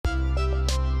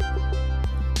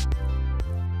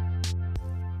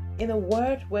In a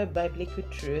world where biblical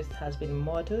truth has been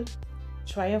modeled,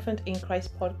 Triumphant in Christ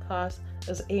podcast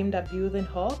is aimed at building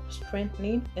up,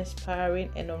 strengthening, inspiring,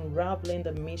 and unraveling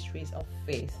the mysteries of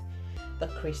faith, the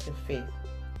Christian faith,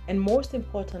 and most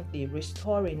importantly,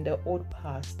 restoring the old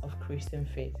past of Christian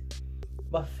faith.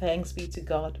 But thanks be to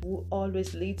God who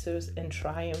always leads us in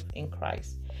triumph in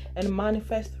Christ and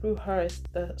manifests through us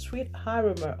the sweet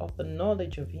aroma of the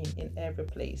knowledge of Him in every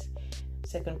place.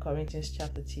 2 Corinthians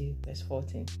chapter 2, verse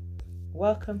 14.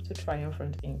 Welcome to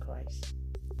Triumphant in Christ.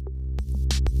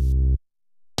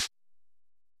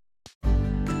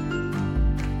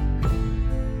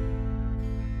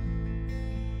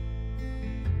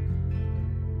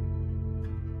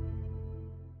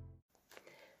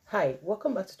 Hi,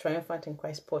 welcome back to Triumphant in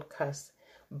Christ podcast,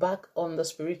 back on the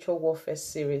spiritual warfare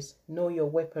series, Know Your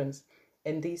Weapons,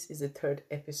 and this is the third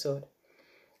episode.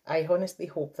 I honestly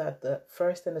hope that the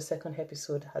first and the second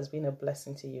episode has been a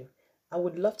blessing to you. I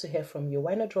would love to hear from you.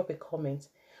 Why not drop a comment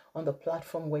on the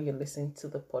platform where you listen to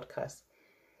the podcast?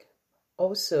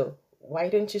 Also, why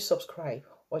don't you subscribe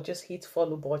or just hit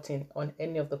follow button on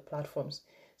any of the platforms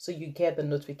so you get the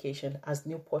notification as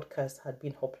new podcasts had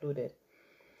been uploaded.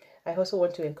 I also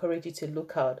want to encourage you to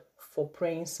look out for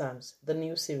Praying Psalms, the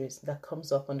new series that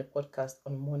comes up on the podcast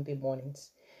on Monday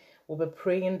mornings. We'll be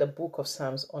praying the book of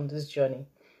Psalms on this journey,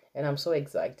 and I'm so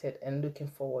excited and looking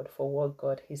forward for what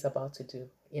God is about to do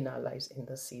in our lives in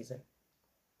this season.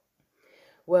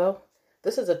 Well,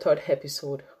 this is the third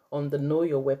episode on the Know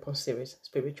Your Weapon series,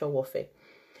 Spiritual Warfare.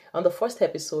 On the first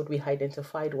episode, we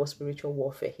identified what spiritual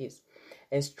warfare is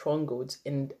and strongholds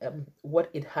and what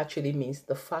it actually means,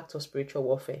 the fact of spiritual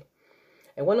warfare.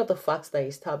 And one of the facts that I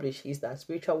established is that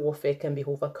spiritual warfare can be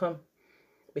overcome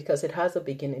because it has a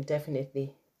beginning.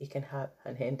 Definitely, it can have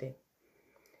an ending.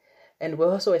 And we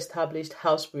also established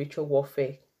how spiritual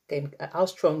warfare how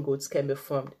strongholds can be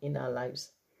formed in our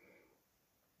lives.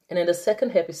 And in the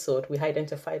second episode, we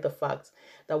identified the fact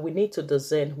that we need to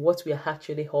discern what we are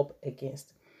actually up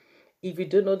against. If you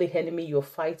don't know the enemy you're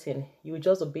fighting, you will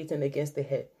just be beaten against the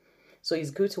head. So it's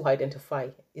good to identify,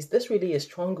 is this really a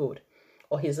stronghold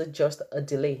or is it just a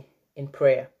delay in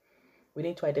prayer? We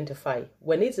need to identify.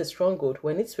 When it's a stronghold,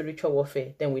 when it's spiritual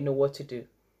warfare, then we know what to do.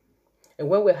 And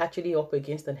when we're actually up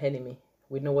against an enemy,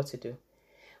 we know what to do.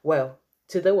 Well,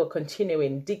 today we're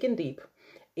continuing digging deep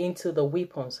into the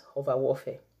weapons of our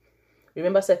warfare.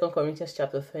 Remember 2 Corinthians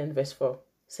chapter 10 verse 4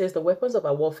 says the weapons of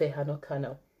our warfare are not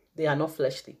carnal. They are not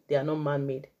fleshly. They are not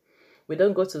man-made. We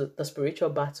don't go to the spiritual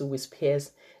battle with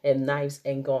spears and knives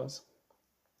and guns.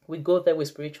 We go there with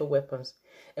spiritual weapons.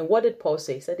 And what did Paul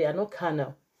say? He said they are not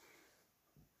carnal,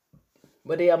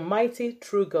 but they are mighty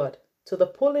through God to the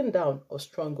pulling down of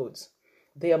strongholds.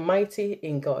 They are mighty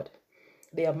in God.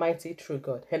 They are mighty through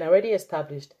God. And already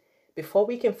established, before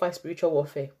we can fight spiritual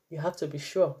warfare, you have to be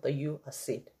sure that you are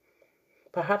saved.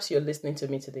 Perhaps you're listening to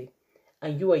me today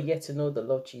and you are yet to know the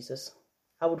Lord Jesus.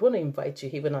 I would want to invite you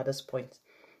even at this point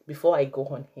before I go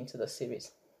on into the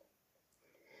series.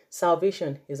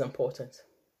 Salvation is important.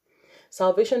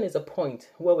 Salvation is a point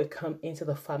where we come into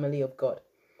the family of God.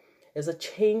 It's a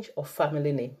change of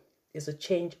family name. It's a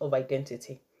change of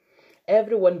identity.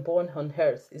 Everyone born on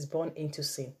earth is born into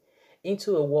sin,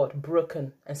 into a world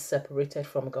broken and separated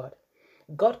from God.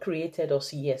 God created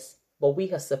us, yes, but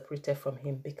we are separated from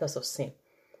Him because of sin.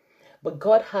 But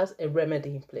God has a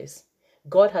remedy in place.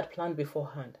 God had planned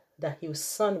beforehand that His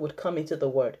Son would come into the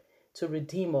world to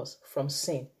redeem us from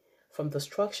sin, from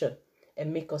destruction,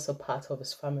 and make us a part of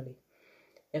His family.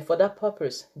 And for that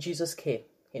purpose, Jesus came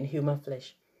in human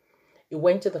flesh. He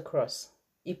went to the cross.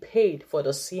 He paid for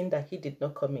the sin that He did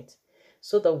not commit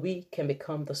so that we can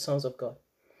become the sons of God.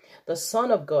 The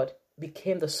Son of God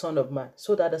became the Son of Man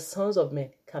so that the sons of men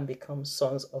can become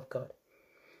sons of God.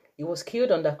 He was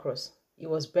killed on that cross. He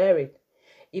was buried.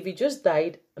 If He just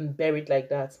died and buried like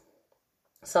that,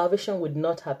 salvation would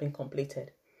not have been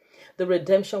completed. The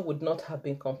redemption would not have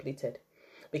been completed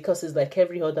because it's like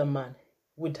every other man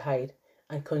who died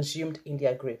and consumed in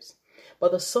their graves.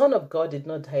 But the Son of God did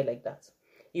not die like that.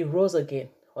 He rose again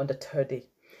on the third day.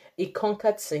 He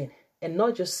conquered sin, and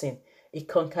not just sin, He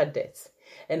conquered death.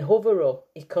 And overall,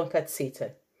 He conquered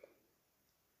Satan,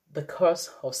 the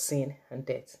curse of sin and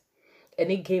death.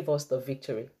 And He gave us the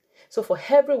victory. So for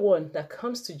everyone that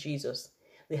comes to Jesus,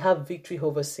 they have victory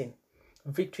over sin,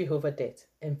 victory over death,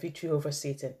 and victory over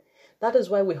Satan. That is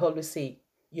why we always say,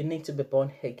 you need to be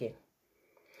born again.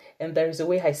 And there is a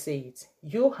way I say it.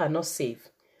 You are not saved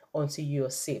until you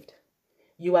are saved.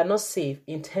 You are not saved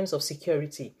in terms of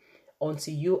security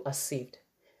until you are saved,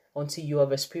 until you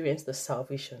have experienced the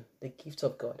salvation, the gift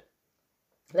of God.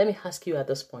 Let me ask you at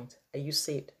this point, are you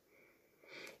saved?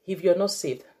 If you're not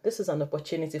saved, this is an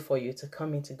opportunity for you to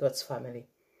come into God's family.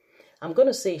 I'm going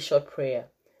to say a short prayer,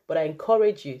 but I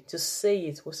encourage you to say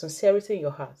it with sincerity in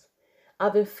your heart,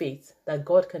 having faith that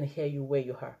God can hear you where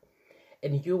you are,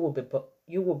 and you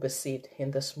will be saved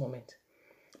in this moment.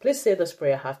 Please say this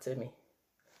prayer after me.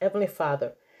 Heavenly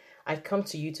Father, I come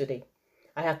to you today.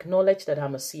 I acknowledge that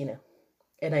I'm a sinner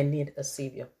and I need a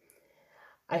Savior.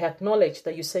 I acknowledge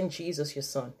that you sent Jesus, your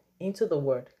Son, into the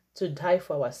world to die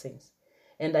for our sins,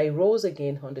 and I rose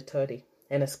again on the third day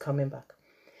and is coming back.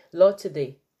 Lord,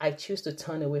 today I choose to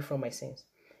turn away from my sins.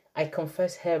 I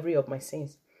confess every of my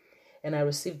sins, and I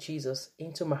receive Jesus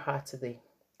into my heart today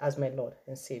as my Lord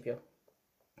and Savior.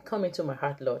 Come into my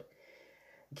heart, Lord.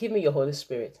 Give me your Holy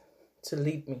Spirit to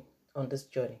lead me on this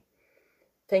journey.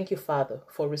 Thank you, Father,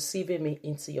 for receiving me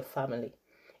into your family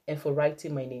and for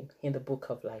writing my name in the book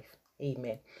of life.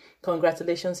 Amen.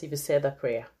 Congratulations if you said that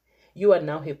prayer. You are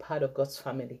now a part of God's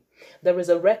family. There is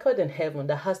a record in heaven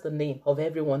that has the name of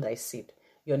everyone that is saved.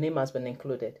 Your name has been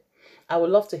included. I would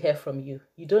love to hear from you.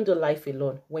 You don't do life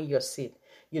alone when you're saved.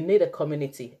 You need a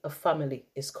community, a family.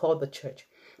 It's called the church.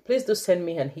 Please do send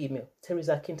me an email,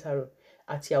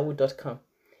 teresakintaro@yahoo.com.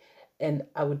 And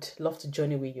I would love to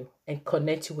journey with you and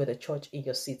connect you with a church in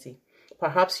your city.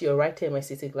 Perhaps you're right here in my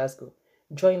city, Glasgow.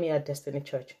 Join me at Destiny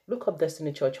Church. Look up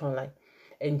Destiny Church online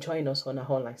and join us on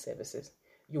our online services.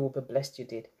 You will be blessed you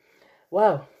did.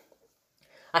 Wow.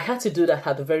 I had to do that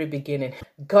at the very beginning.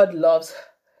 God loves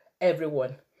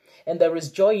everyone. And there is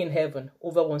joy in heaven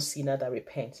over one sinner that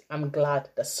repents. I'm glad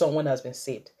that someone has been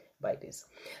saved by this.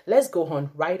 Let's go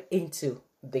on right into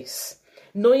this.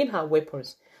 Knowing our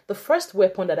weapons. The first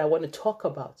weapon that I want to talk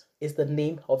about is the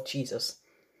name of Jesus.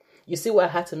 You see why I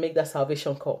had to make that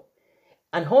salvation call.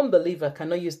 An unbeliever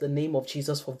cannot use the name of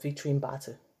Jesus for victory in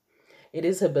battle. It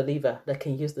is a believer that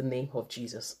can use the name of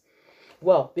Jesus.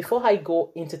 Well, before I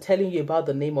go into telling you about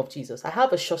the name of Jesus, I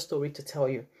have a short story to tell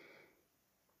you.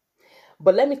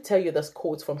 But let me tell you this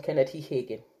quote from Kenneth E.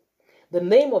 Hagin. The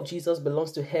name of Jesus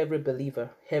belongs to every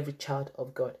believer, every child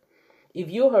of God. If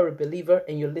you are a believer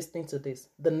and you're listening to this,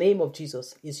 the name of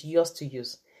Jesus is yours to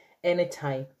use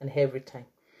anytime and every time.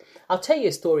 I'll tell you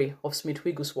a story of Smith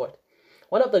Wigglesworth,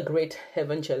 one of the great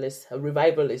evangelists,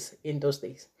 revivalists in those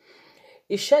days.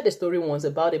 He shared a story once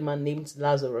about a man named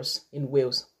Lazarus in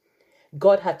Wales.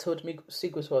 God had told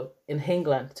Wigglesworth in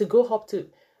England to go up to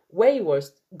where he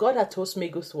was. God had told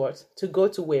Wigglesworth to go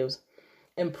to Wales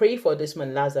and pray for this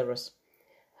man Lazarus.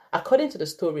 According to the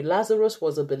story, Lazarus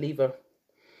was a believer,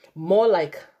 more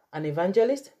like an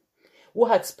evangelist who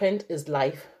had spent his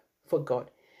life for God.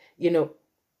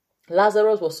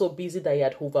 Lazarus was so busy that he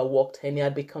had overworked and he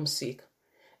had become sick.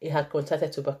 He had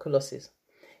contracted tuberculosis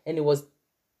and he was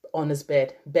on his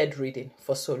bedridden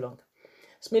for so long.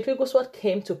 Smith Wigglesworth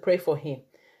came to pray for him,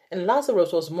 and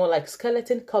Lazarus was more like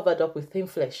skeleton covered up with thin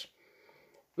flesh.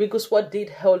 Wigglesworth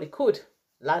did all he could.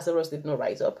 Lazarus did not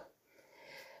rise up.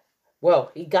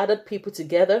 Well, he gathered people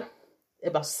together,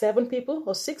 about 7 people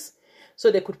or 6,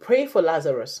 so they could pray for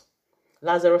Lazarus.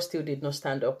 Lazarus still did not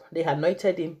stand up. They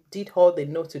anointed him, did all they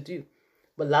know to do,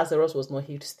 but Lazarus was not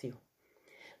healed still.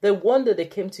 Then one day they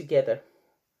came together,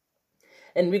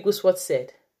 and Wigglesworth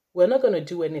said, "We're not going to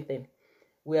do anything.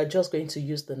 We are just going to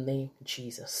use the name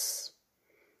Jesus."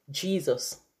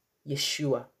 Jesus,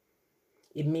 Yeshua.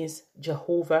 It means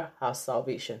Jehovah our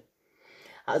salvation.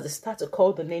 As they start to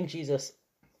call the name Jesus,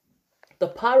 the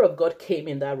power of God came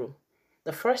in that room.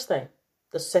 The first time,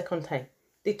 the second time,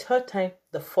 the third time,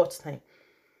 the fourth time,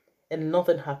 and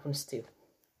nothing happened still.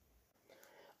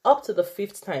 Up to the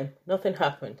 5th time, nothing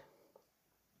happened.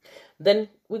 Then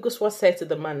Wigglesworth said to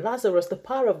the man, "Lazarus, the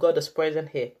power of God is present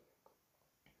here.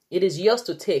 It is yours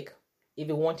to take if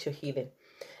you want your healing."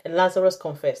 And Lazarus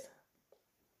confessed,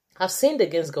 "I've sinned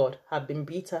against God. I've been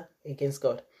bitter against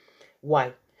God."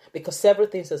 Why? Because several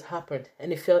things has happened,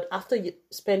 and he felt, after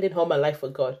spending all my life for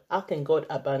God, how can God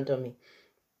abandon me?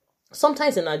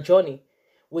 Sometimes in our journey,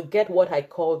 we get what I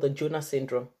call the Jonah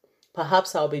syndrome.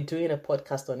 Perhaps I'll be doing a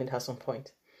podcast on it at some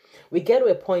point. We get to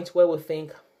a point where we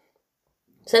think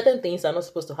certain things are not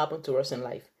supposed to happen to us in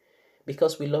life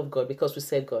because we love God, because we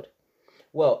serve God.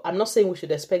 Well, I'm not saying we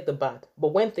should expect the bad, but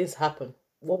when things happen,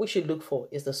 what we should look for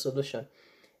is the solution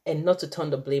and not to turn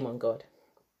the blame on God.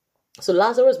 So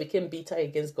Lazarus became bitter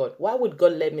against God. Why would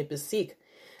God let me be sick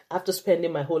after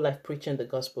spending my whole life preaching the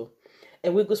gospel?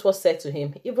 And Wigglesworth said to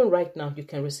him, "Even right now, you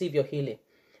can receive your healing."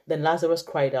 Then Lazarus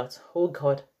cried out, "Oh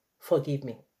God, forgive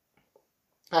me.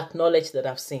 Acknowledge that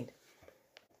I've sinned."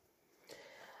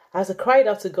 As he cried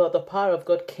out to God, the power of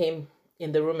God came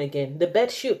in the room again. The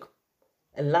bed shook,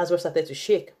 and Lazarus started to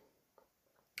shake.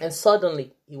 And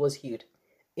suddenly, he was healed.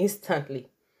 Instantly.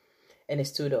 And he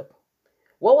stood up.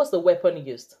 What was the weapon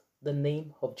used? The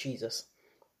name of Jesus.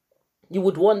 You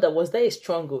would wonder, was there a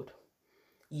stronghold?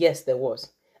 Yes, there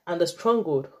was. And the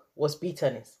stronghold was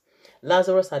bitterness.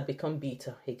 Lazarus had become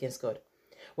bitter against God.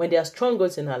 When there are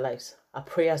strongholds in our lives, our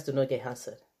prayers do not get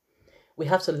answered. We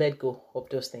have to let go of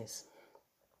those things.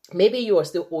 Maybe you are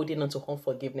still holding on to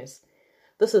unforgiveness.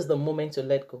 This is the moment to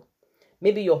let go.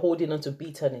 Maybe you're holding on to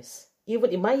bitterness.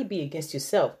 Even it might be against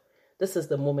yourself. This is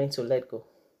the moment to let go.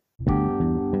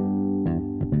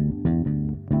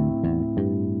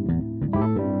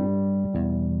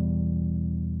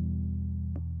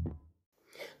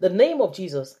 The name of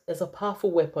Jesus is a powerful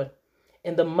weapon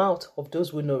in the mouth of those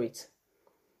who know it.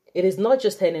 It is not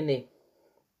just any name.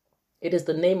 It is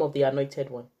the name of the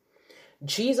Anointed One.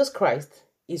 Jesus Christ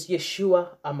is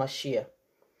Yeshua HaMashiach,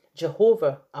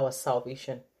 Jehovah our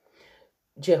salvation.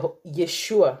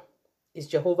 Yeshua is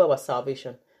Jehovah our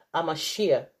salvation.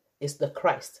 HaMashiach is the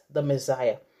Christ, the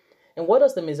Messiah. And what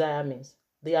does the Messiah mean?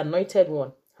 The Anointed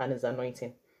One and his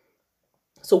anointing.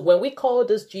 So when we call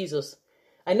this Jesus,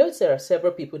 I know there are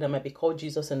several people that might be called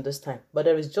Jesus in this time, but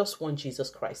there is just one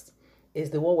Jesus Christ. It's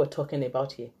the one we're talking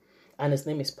about here. And his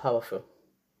name is powerful.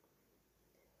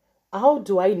 How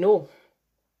do I know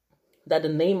that the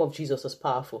name of Jesus is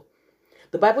powerful?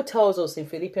 The Bible tells us in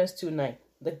Philippians 2:9,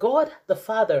 that God the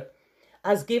Father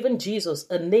has given Jesus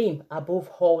a name above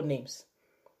all names.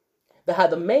 That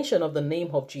at the mention of the name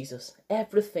of Jesus,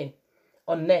 everything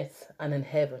on earth and in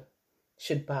heaven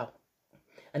should bow.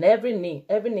 And every knee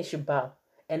should bow.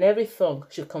 And every tongue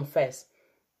should confess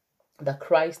that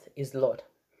Christ is Lord.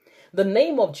 The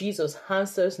name of Jesus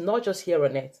answers not just here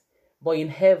on earth, but in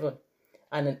heaven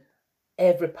and in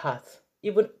every path,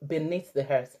 even beneath the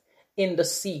earth, in the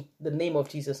sea, the name of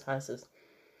Jesus answers.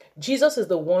 Jesus is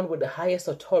the one with the highest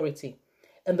authority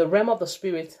in the realm of the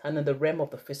spirit and in the realm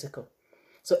of the physical.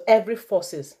 So every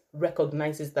forces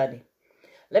recognizes that name.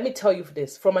 Let me tell you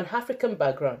this, from an African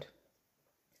background,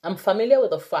 I'm familiar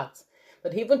with the fact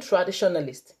that even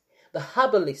traditionalists, the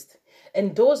herbalists,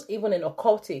 and those even in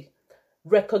occultic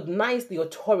recognize the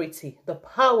authority, the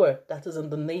power that is in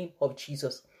the name of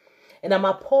Jesus. And I'm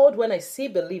appalled when I see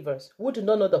believers who do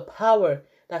not know the power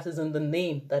that is in the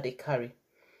name that they carry.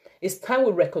 It's time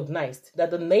we recognize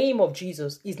that the name of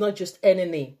Jesus is not just any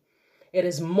name. It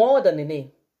is more than a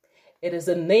name. It is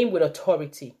a name with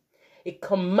authority. It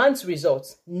commands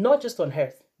results, not just on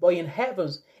earth, but in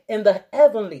heavens, in the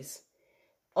heavenlies,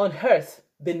 on earth,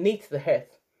 beneath the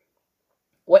earth.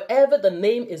 Wherever the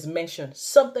name is mentioned,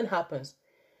 something happens.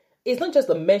 It's not just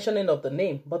the mentioning of the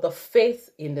name, but the faith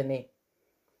in the name.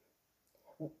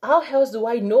 How else do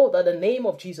I know that the name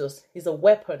of Jesus is a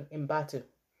weapon in battle?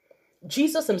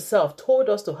 Jesus himself told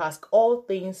us to ask all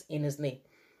things in his name.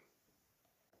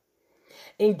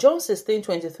 In John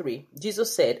 16:23,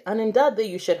 Jesus said, "And in that day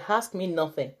you shall ask me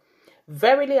nothing.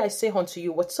 Verily I say unto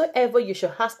you, whatsoever you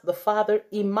shall ask the Father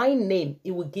in my name,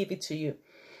 he will give it to you.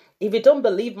 If you don't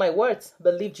believe my words,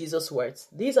 believe Jesus' words."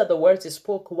 These are the words he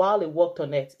spoke while he walked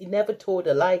on earth. He never told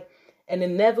a lie, and he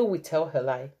never will tell a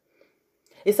lie.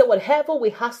 He said, whatever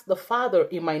we ask the Father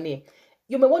in my name.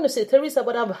 You may want to say, Teresa,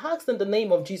 but I've asked in the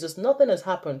name of Jesus. Nothing has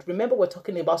happened. Remember, we're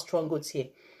talking about strongholds here.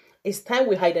 It's time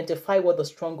we identify what the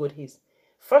stronghold is.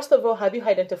 First of all, have you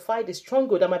identified the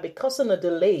stronghold that might be causing a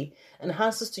delay in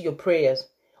answers to your prayers,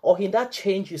 or in that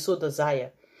change you so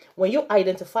desire? When you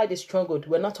identify the stronghold,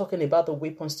 we're not talking about the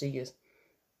weapons to use.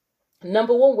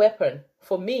 Number one weapon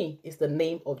for me is the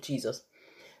name of Jesus.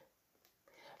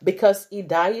 Because he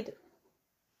died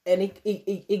and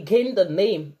he gained the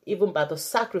name even by the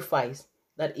sacrifice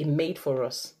that he made for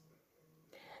us.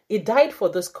 He died for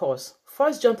this cause.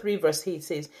 1 John 3 verse 8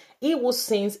 says, "He who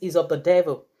sins is of the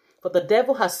devil, for the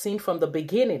devil has sinned from the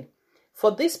beginning. For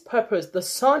this purpose the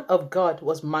Son of God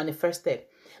was manifested,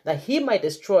 that he might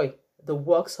destroy the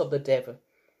works of the devil."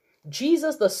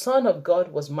 Jesus, the Son of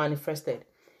God, was manifested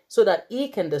so that he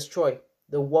can destroy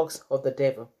the works of the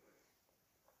devil.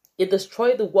 He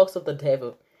destroyed the works of the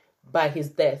devil by his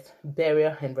death,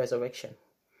 burial, and resurrection.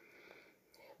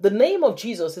 The name of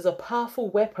Jesus is a powerful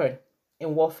weapon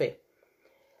in warfare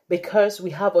because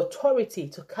we have authority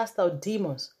to cast out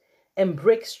demons and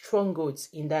break strongholds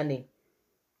in that name.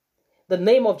 The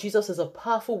name of Jesus is a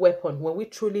powerful weapon when we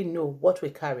truly know what we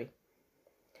carry.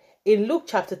 In Luke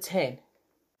chapter 10,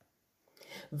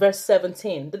 verse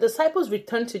 17, the disciples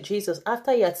returned to Jesus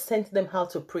after he had sent them out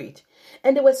to preach.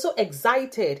 And they were so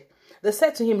excited. They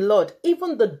said to him, "Lord,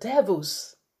 even the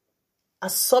devils are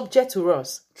subject to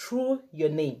us through your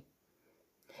name."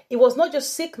 It was not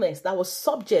just sickness that was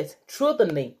subject through the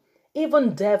name.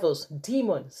 Even devils,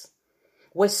 demons,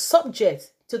 were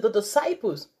subject to the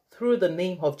disciples through the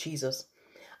name of Jesus.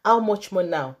 How much more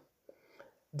now?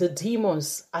 the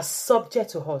demons are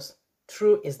subject to us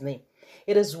through his name.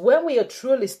 It is when we are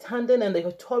truly standing in the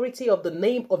authority of the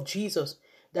name of Jesus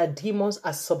that demons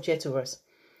are subject to us.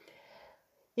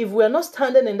 If we are not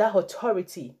standing in that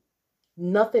authority,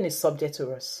 nothing is subject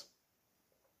to us.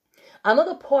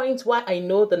 Another point why I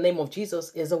know the name of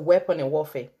Jesus is a weapon in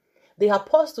warfare. The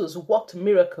apostles worked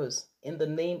miracles in the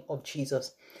name of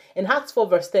Jesus. In Acts 4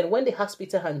 verse 10, when they asked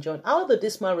Peter and John, how did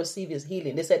this man receive his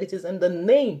healing? They said, it is in the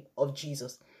name of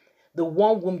Jesus, the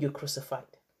one whom you crucified.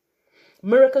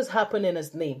 Miracles happen in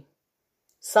his name.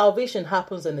 Salvation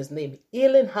happens in his name.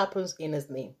 Healing happens in his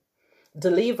name.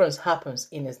 Deliverance happens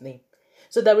in his name.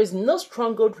 So there is no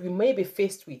stronghold we may be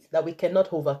faced with that we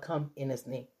cannot overcome in his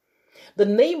name. The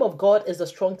name of God is a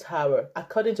strong tower,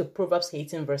 according to Proverbs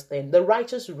 18 verse 10. The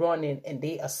righteous run in and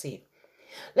they are saved.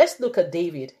 Let's look at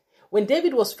David. When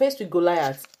David was faced with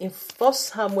Goliath in 1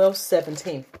 Samuel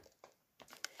 17,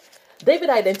 David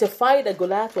identified that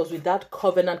Goliath was without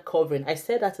covenant covering. I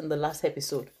said that in the last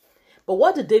episode. But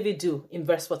what did David do in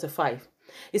verse 45?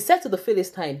 He said to the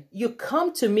Philistine, you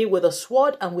come to me with a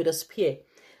sword and with a spear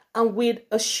and with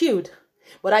a shield,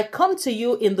 but I come to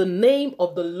you in the name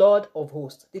of the Lord of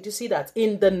hosts. Did you see that?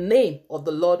 In the name of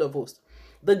the Lord of hosts,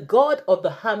 the God of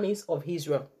the armies of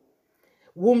Israel,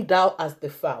 whom thou hast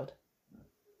defiled.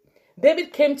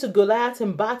 David came to Goliath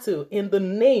in battle in the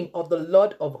name of the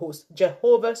Lord of hosts,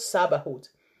 Jehovah Sabaoth.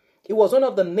 It was one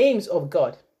of the names of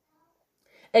God.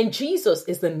 And Jesus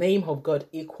is the name of God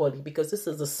equally, because this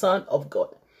is the Son of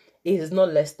God. He is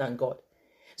not less than God.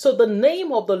 So the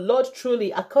name of the Lord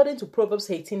truly, according to Proverbs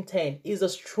 18:10, is a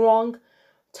strong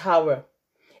tower.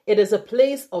 It is a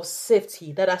place of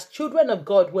safety that as children of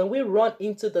God, when we run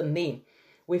into the name,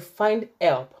 we find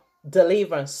help,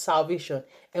 deliverance, salvation,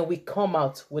 and we come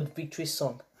out with victory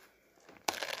song.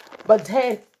 But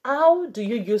then, how do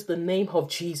you use the name of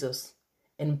Jesus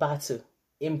in battle,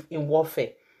 in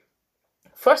warfare?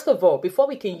 First of all, before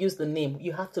we can use the name,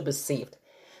 you have to be saved.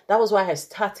 That was why I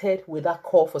started with that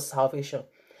call for salvation.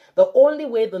 The only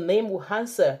way the name will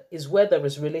answer is where there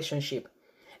is relationship.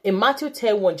 In Matthew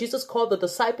 10:1, Jesus called the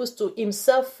disciples to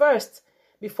himself first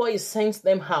before he sends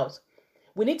them out.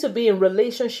 We need to be in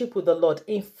relationship with the Lord,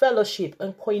 in fellowship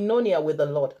and koinonia with the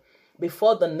Lord,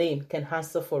 before the name can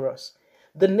answer for us.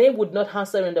 The name would not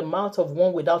answer in the mouth of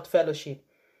one without fellowship.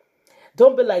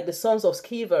 Don't be like the sons of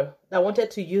Sceva that wanted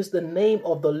to use the name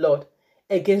of the Lord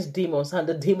against demons, and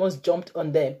the demons jumped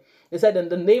on them. They said, in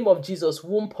the name of Jesus,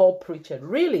 whom Paul preached.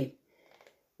 Really?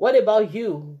 What about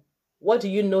you? What do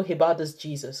you know about this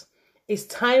Jesus? It's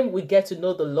time we get to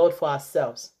know the Lord for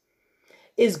ourselves.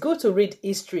 It's good to read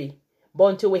history, but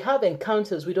until we have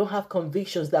encounters, we don't have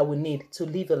convictions that we need to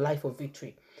live a life of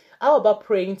victory. How about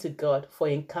praying to God for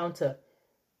encounter,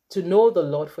 to know the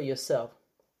Lord for yourself,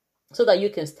 so that you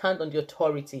can stand on the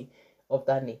authority of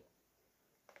that name?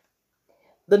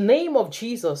 The name of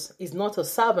Jesus is not a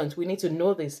servant. We need to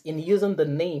know this in using the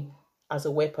name as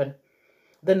a weapon.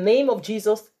 The name of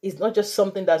Jesus is not just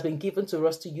something that's been given to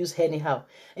us to use anyhow.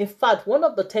 In fact, one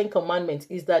of the 10 commandments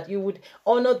is that you would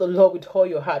honor the Lord with all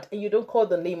your heart, and you don't call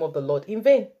the name of the Lord in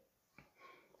vain.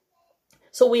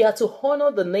 So we are to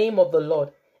honor the name of the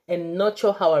Lord and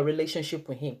nurture our relationship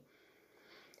with him.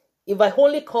 If I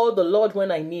only call the Lord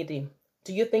when I need him,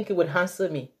 do you think he would answer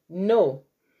me? No.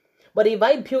 But if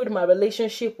I build my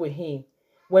relationship with him,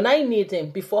 when I need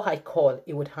him, before I call,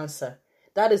 he would answer.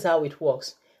 That is how it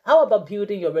works. How about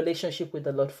building your relationship with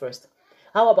the Lord first?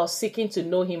 How about seeking to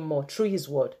know him more through his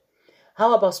word?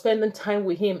 How about spending time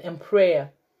with him in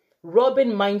prayer,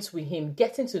 rubbing minds with him,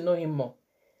 getting to know him more?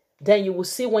 Then you will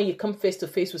see when you come face to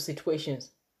face with situations,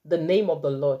 the name of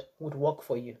the Lord would work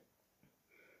for you.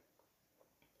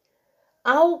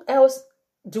 How else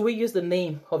do we use the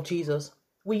name of Jesus?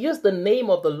 We use the name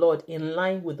of the Lord in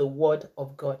line with the word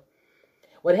of God.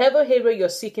 Whatever area you're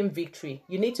seeking victory,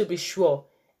 you need to be sure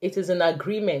it is in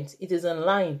agreement, it is in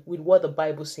line with what the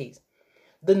Bible says.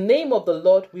 The name of the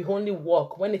Lord will only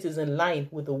work when it is in line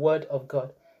with the word of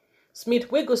God.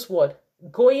 Smith Wigglesworth,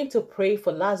 going to pray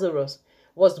for Lazarus,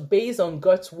 was based on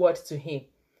God's word to him,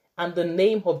 and the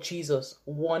name of Jesus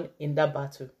won in that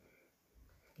battle.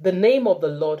 The name of the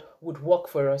Lord would work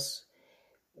for us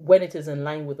when it is in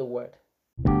line with the word.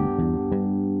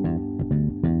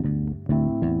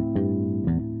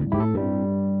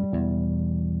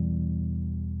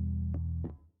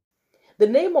 The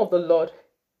name of the Lord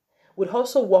would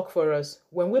also work for us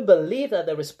when we believe that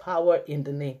there is power in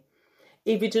the name.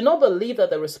 If you do not believe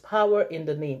that there is power in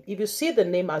the name, if you see the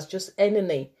name as just any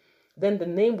name, then the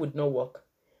name would not work.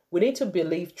 We need to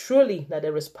believe truly that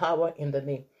there is power in the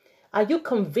name. Are you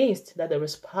convinced that there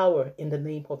is power in the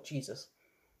name of Jesus?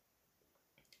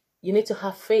 You need to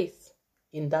have faith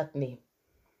in that name?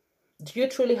 Do you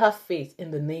truly have faith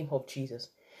in the name of Jesus?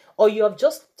 Or you have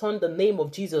just turned the name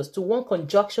of Jesus to one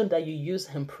conjunction that you use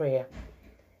in prayer?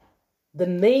 The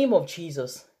name of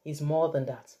Jesus is more than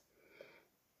that.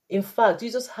 In fact,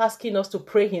 Jesus asking us to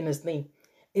pray in his name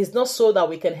is not so that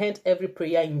we can hand every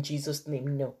prayer in Jesus'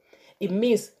 name. No. It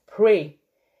means pray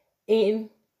in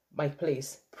my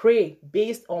place. Pray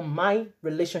based on my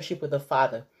relationship with the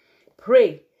Father.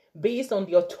 Pray based on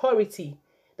the authority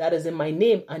that is in my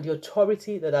name and the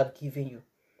authority that I've given you.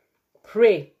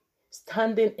 Pray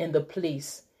standing in the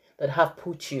place that I have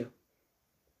put you.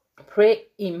 Pray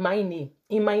in my name.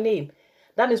 In my name.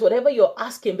 That is whatever you're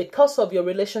asking because of your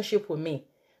relationship with me,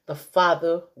 the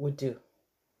Father will do.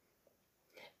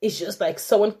 It's just like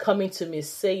someone coming to me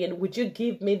saying, would you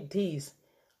give me these?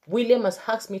 William has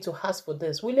asked me to ask for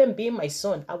this. William being my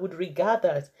son, I would regard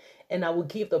that and I will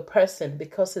give the person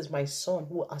because it's my son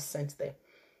who has sent them.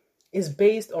 It's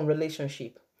based on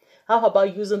relationship. How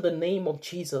about using the name of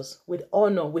Jesus with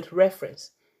honor, with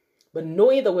reference, but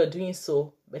knowing that we're doing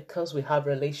so because we have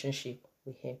relationship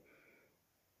with him?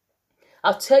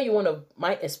 I'll tell you one of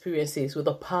my experiences with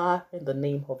the power in the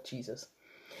name of Jesus.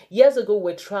 Years ago,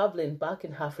 we're traveling back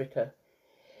in Africa,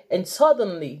 and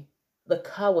suddenly the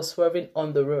car was swerving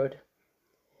on the road.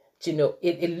 You know,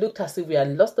 it looked as if we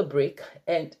had lost the brake,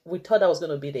 and we thought that was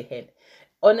going to be the end.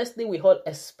 Honestly, we all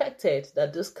expected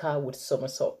that this car would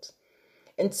somersault.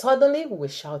 And suddenly we were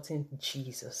shouting,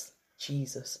 Jesus,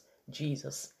 Jesus,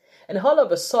 Jesus. And all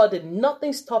of a sudden,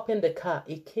 nothing stopping the car.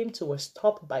 It came to a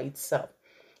stop by itself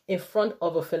in front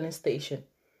of a filling station.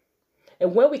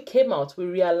 And when we came out, we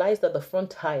realized that the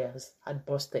front tires had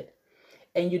busted.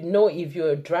 And you know, if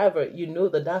you're a driver, you know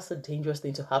that that's a dangerous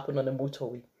thing to happen on a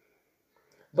motorway.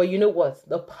 But you know what?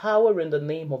 The power in the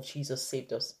name of Jesus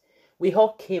saved us. We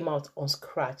all came out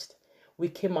unscratched. We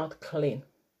came out clean.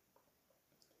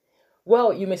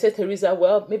 Well, you may say, Teresa,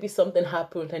 well, maybe something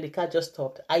happened and the car just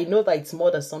stopped. I know that it's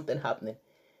more than something happening.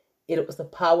 It was the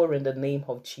power in the name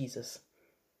of Jesus.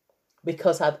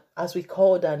 Because as we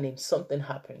called that name, something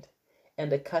happened.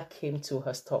 And the car came to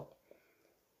a stop.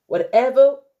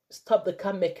 Whatever stopped the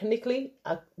car mechanically,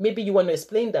 maybe you want to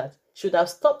explain that, should have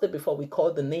stopped it before we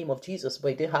called the name of Jesus,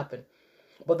 but it didn't happen.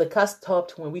 But the car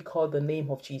stopped when we called the name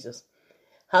of Jesus.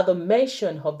 At the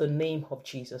mention of the name of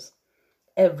Jesus,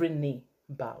 every knee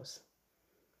bows.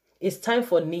 It's time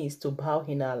for knees to bow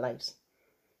in our lives,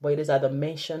 but it is at the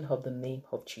mention of the name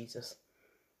of Jesus.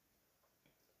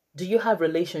 Do you have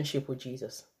relationship with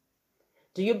Jesus?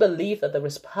 Do you believe that there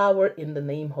is power in the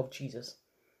name of Jesus?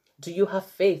 Do you have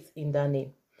faith in that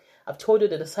name? I've told you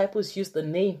the disciples used the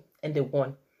name and they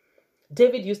won.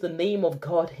 David used the name of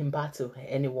God in battle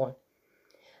and he won.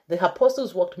 The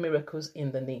apostles worked miracles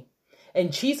in the name.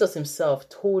 And Jesus himself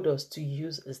told us to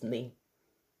use his name.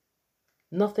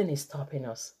 Nothing is stopping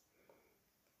us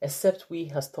except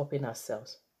we are stopping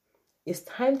ourselves. It's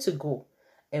time to go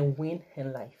and win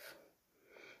in life.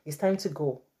 It's time to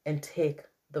go and take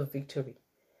the victory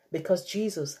because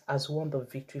Jesus has won the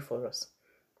victory for us.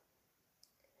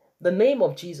 The name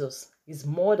of Jesus is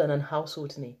more than a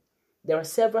household name. There are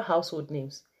several household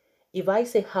names. If I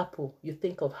say Apple, you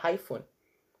think of iPhone,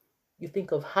 you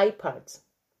think of iPads,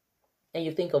 and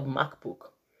you think of MacBook.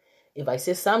 If I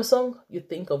say Samsung, you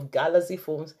think of Galaxy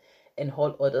phones and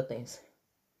all other things.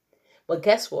 But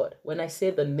guess what? When I say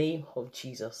the name of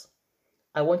Jesus,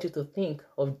 I want you to think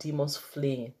of demons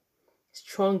fleeing,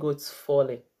 strongholds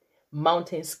falling,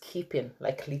 mountains skipping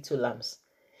like little lambs,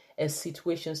 and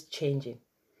situations changing.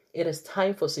 It is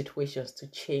time for situations to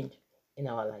change in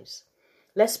our lives.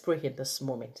 Let's pray in this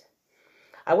moment.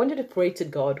 I want you to pray to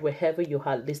God wherever you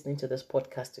are listening to this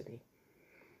podcast today.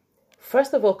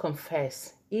 First of all,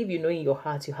 confess if you know in your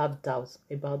heart you have doubts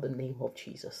about the name of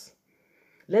Jesus.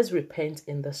 Let's repent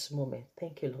in this moment.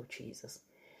 Thank you, Lord Jesus.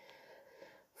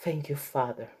 Thank you,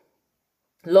 Father.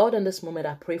 Lord, in this moment,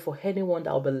 I pray for anyone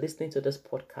that will be listening to this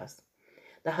podcast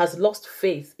that has lost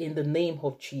faith in the name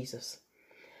of Jesus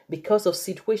because of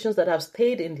situations that have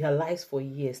stayed in their lives for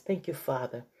years. Thank you,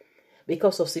 Father.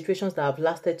 Because of situations that have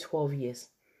lasted 12 years.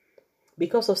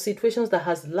 Because of situations that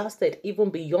has lasted even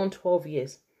beyond 12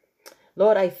 years.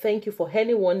 Lord, I thank you for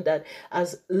anyone that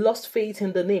has lost faith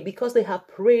in the name because they have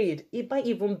prayed. It might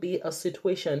even be a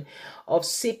situation of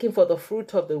seeking for the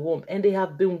fruit of the womb and they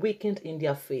have been weakened in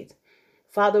their faith.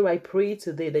 Father, I pray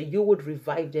today that you would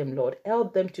revive them, Lord.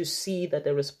 Help them to see that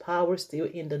there is power still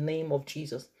in the name of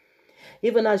Jesus.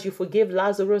 Even as you forgave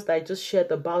Lazarus that I just shared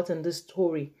about in this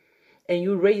story, and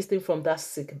you raised him from that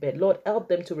sick bed. Lord, help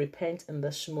them to repent in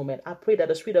this moment. I pray that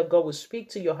the Spirit of God will speak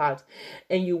to your heart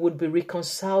and you would be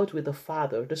reconciled with the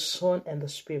Father, the Son, and the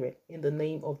Spirit in the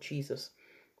name of Jesus.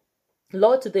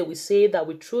 Lord, today we say that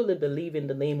we truly believe in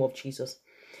the name of Jesus.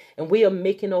 And we are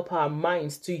making up our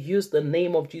minds to use the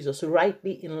name of Jesus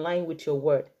rightly in line with your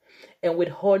word and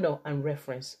with honor and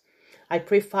reverence. I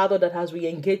pray, Father, that as we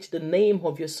engage the name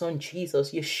of your Son,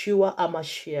 Jesus, Yeshua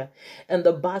HaMashiach, and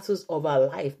the battles of our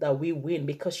life, that we win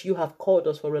because you have called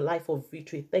us for a life of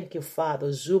victory. Thank you, Father.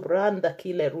 Zubranda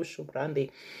kile rushu brande.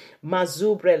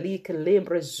 Mazubre lik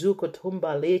lembre zuko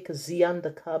tumba lek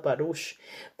zianda kabarush.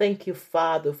 Thank you,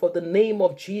 Father, for the name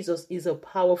of Jesus is a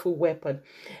powerful weapon.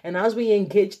 And as we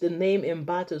engage the name in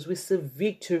battles, we see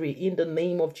victory in the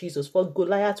name of Jesus. For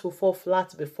Goliath will fall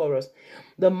flat before us.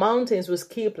 The mountains will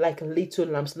skip like little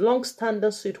lambs. Long-standing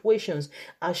situations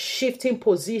are shifting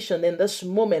position in this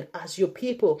moment as your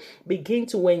people begin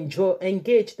to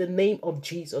engage the name of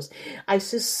Jesus. I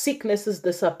see sicknesses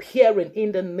disappearing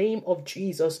in the name of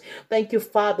Jesus. Thank you,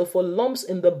 Father, for lumps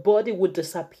in the body would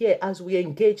disappear as we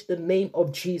engage the name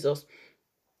of Jesus.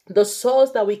 The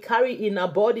sores that we carry in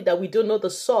our body that we don't know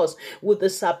the source will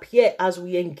disappear as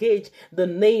we engage the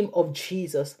name of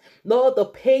Jesus. Lord, the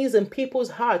pains in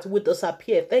people's hearts will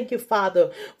disappear. Thank you,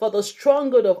 Father, for the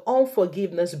stronghold of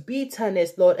unforgiveness,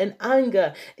 bitterness, Lord, and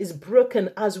anger is broken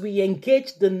as we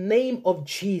engage the name of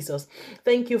Jesus.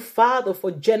 Thank you, Father,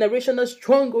 for generational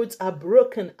strongholds are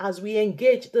broken as we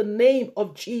engage the name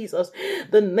of Jesus.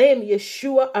 The name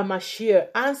Yeshua HaMashiach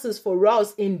answers for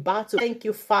us in battle. Thank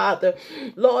you, Father.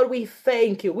 Lord, we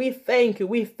thank you. We thank you.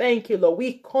 We thank you, Lord.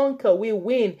 We conquer, we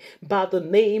win by the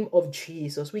name of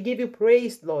Jesus. We give you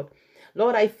praise, Lord.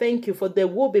 Lord, I thank you for there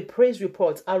will be praise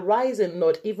reports arising,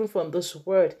 Lord, even from this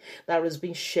word that has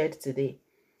been shared today.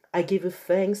 I give you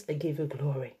thanks. I give you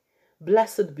glory.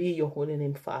 Blessed be your holy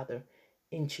name, Father.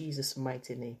 In Jesus'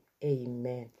 mighty name.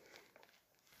 Amen.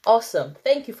 Awesome.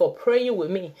 Thank you for praying with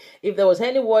me. If there was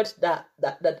any word that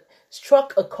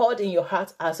struck a chord in your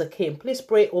heart as I came, please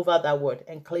pray over that word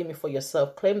and claim it for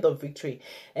yourself. Claim the victory.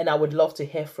 And I would love to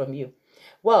hear from you.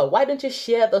 Well, why don't you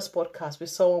share this podcast with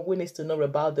someone who needs to know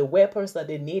about the weapons that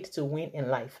they need to win in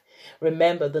life?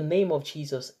 Remember, the name of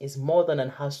Jesus is more than an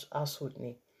household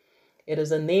name. It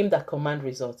is a name that commands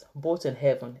results, both in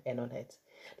heaven and on earth.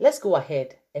 Let's go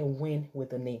ahead and win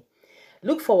with the name.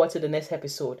 Look forward to the next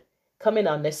episode coming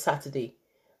out next Saturday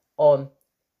on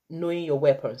knowing your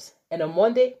weapons. And on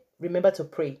Monday, remember to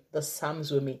pray the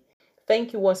Psalms with me.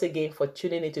 Thank you once again for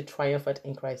tuning into Triumphant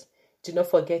in Christ. Do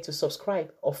not forget to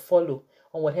subscribe or follow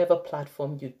on whatever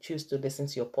platform you choose to listen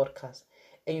to your podcast.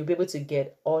 And you'll be able to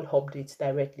get all updates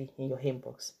directly in your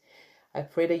inbox. I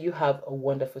pray that you have a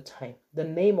wonderful time. The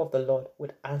name of the Lord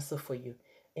would answer for you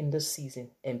in this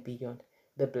season and beyond.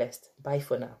 The blessed. Bye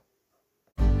for now.